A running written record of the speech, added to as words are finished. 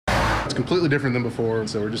It's completely different than before,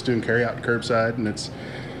 so we're just doing carry out and curbside, and it's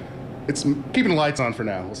keeping the lights on for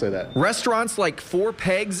now, we'll say that. Restaurants like Four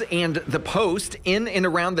Pegs and The Post in and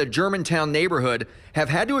around the Germantown neighborhood have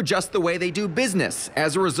had to adjust the way they do business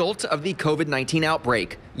as a result of the COVID-19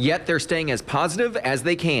 outbreak. Yet they're staying as positive as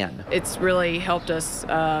they can. It's really helped us,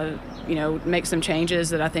 make some changes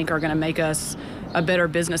that I think are going to make us a better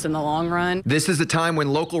business in the long run. This is a time when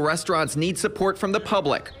local restaurants need support from the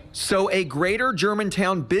public. So a Greater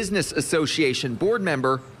Germantown Business Association board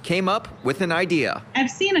member came up with an idea. I've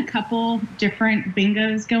seen a couple different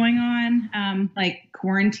bingos going on, like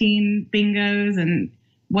quarantine bingos and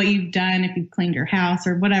what you've done if you've cleaned your house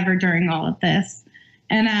or whatever during all of this.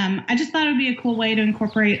 And I just thought it would be a cool way to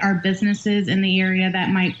incorporate our businesses in the area that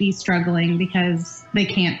might be struggling because they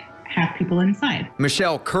can't have people inside.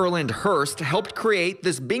 Michelle Kurland-Hurst helped create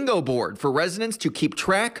this bingo board for residents to keep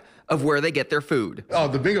track of where they get their food. Oh,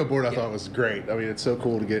 the bingo board I thought was great. I mean, it's so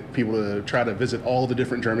cool to get people to try to visit all the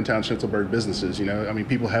different Germantown, Schnitzelburg businesses. I mean,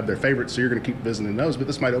 people have their favorites, so you're going to keep visiting those, but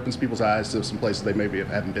this might open people's eyes to some places they maybe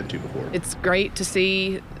haven't been to before. It's great to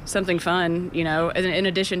see something fun, in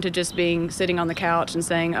addition to just sitting on the couch and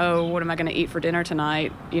saying, oh, what am I going to eat for dinner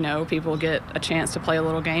tonight? People get a chance to play a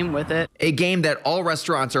little game with it. A game that all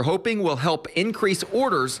restaurants are hoping will help increase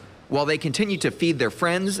orders while they continue to feed their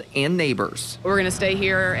friends and neighbors. We're going to stay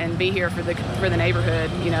here and be here for the neighborhood,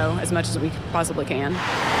 as much as we possibly can.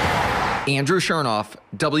 Andrew Chernoff,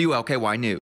 WLKY News.